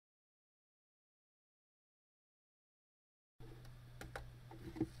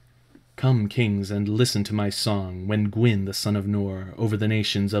Come, kings, and listen to my song, when Gwin, the son of Nor, over the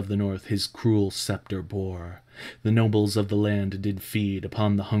nations of the north his cruel scepter bore. The nobles of the land did feed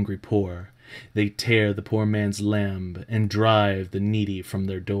upon the hungry poor. They tear the poor man's lamb, and drive the needy from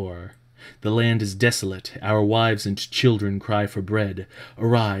their door. The land is desolate, our wives and children cry for bread.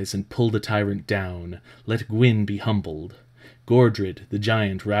 Arise and pull the tyrant down, let Gwin be humbled. Gordred, the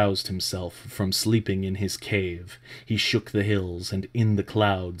giant, roused himself from sleeping in his cave. He shook the hills, and in the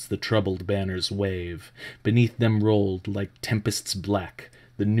clouds the troubled banners wave. Beneath them rolled, like tempests black,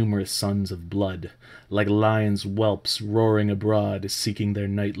 the numerous sons of blood, like lions' whelps roaring abroad, seeking their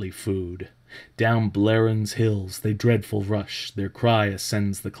nightly food. Down Blairin's hills they dreadful rush, their cry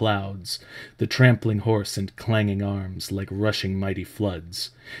ascends the clouds, the trampling horse and clanging arms, like rushing mighty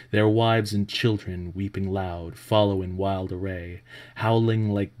floods. Their wives and children, weeping loud, follow in wild array,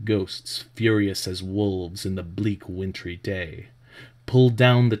 howling like ghosts, furious as wolves in the bleak wintry day. Pull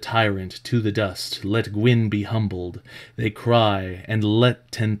down the tyrant to the dust, let Gwin be humbled, they cry, and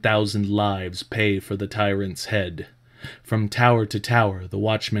let 10,000 lives pay for the tyrant's head. From tower to tower the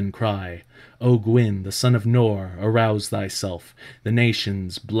watchmen cry, O Gwin, the son of Nor, arouse thyself, the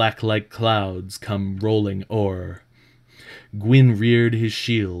nations, black like clouds, come rolling o'er. Gwin reared his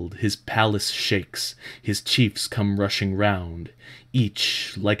shield, his palace shakes, his chiefs come rushing round,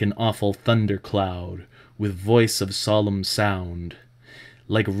 each like an awful thunder cloud, with voice of solemn sound.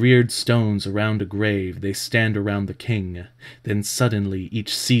 Like reared stones around a grave they stand around the king, then suddenly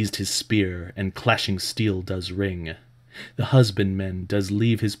each seized his spear, and clashing steel does ring. The husbandman does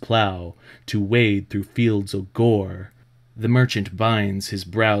leave his plough, to wade through fields o' gore. The merchant binds his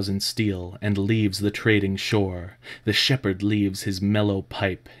brows in steel, and leaves the trading shore. The shepherd leaves his mellow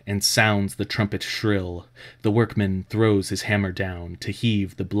pipe, and sounds the trumpet shrill. The workman throws his hammer down, to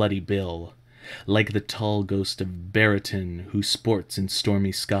heave the bloody bill. Like the tall ghost of Baratin, who sports in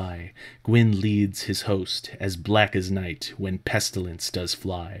stormy sky, Gwin leads his host, as black as night, when pestilence does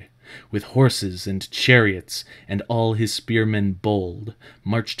fly. With horses and chariots, and all his spearmen bold,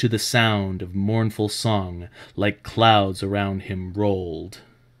 march to the sound of mournful song, like clouds around him rolled.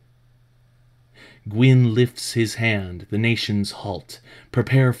 Gwin lifts his hand, the nations halt.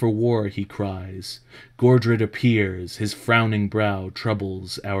 Prepare for war, he cries. Gordred appears, his frowning brow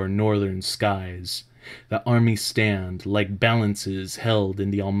troubles our northern skies. The army stand, like balances held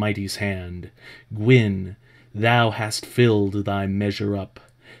in the Almighty's hand. Gwin, thou hast filled thy measure up.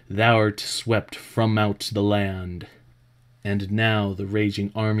 Thou'rt swept from out the land. And now the raging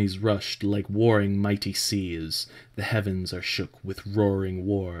armies rushed like warring mighty seas. The heavens are shook with roaring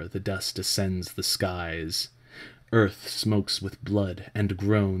war, the dust ascends the skies. Earth smokes with blood, and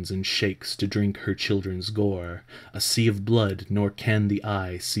groans and shakes to drink her children's gore. A sea of blood, nor can the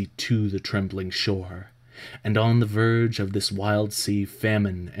eye see to the trembling shore. And on the verge of this wild sea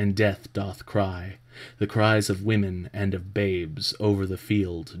famine and death doth cry. The cries of women and of babes over the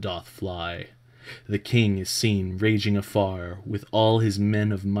field doth fly. The king is seen raging afar, with all his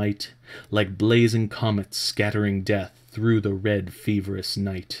men of might, like blazing comets scattering death through the red feverous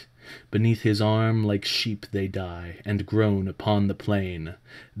night. Beneath his arm like sheep they die, and groan upon the plain.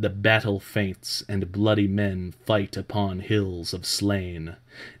 The battle faints, and bloody men fight upon hills of slain.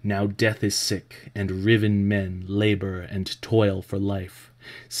 Now death is sick, and riven men labor and toil for life.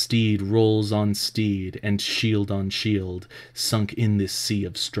 Steed rolls on steed, and shield on shield, sunk in this sea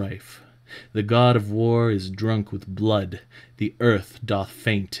of strife. The god of war is drunk with blood, the earth doth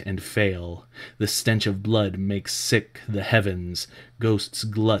faint and fail. The stench of blood makes sick the heavens, ghosts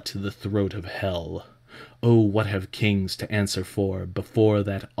glut the throat of hell. Oh, what have kings to answer for before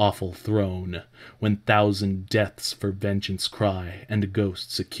that awful throne, when thousand deaths for vengeance cry, and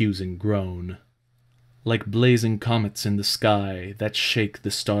ghosts accusing groan? Like blazing comets in the sky, that shake the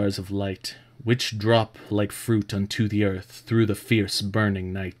stars of light, which drop like fruit unto the earth through the fierce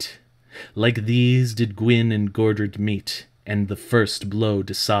burning night. Like these did Gwin and Gordred meet, and the first blow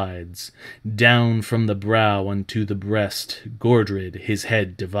decides. Down from the brow unto the breast Gordred his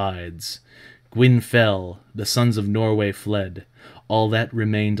head divides. Gwin fell, the sons of Norway fled. All that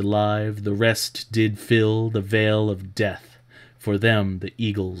remained alive, the rest did fill the vale of death. For them the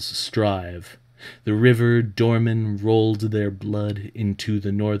eagles strive. The river Dorman rolled their blood into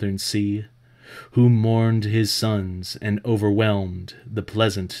the northern sea, who mourned his sons and overwhelmed the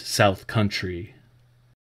pleasant south country.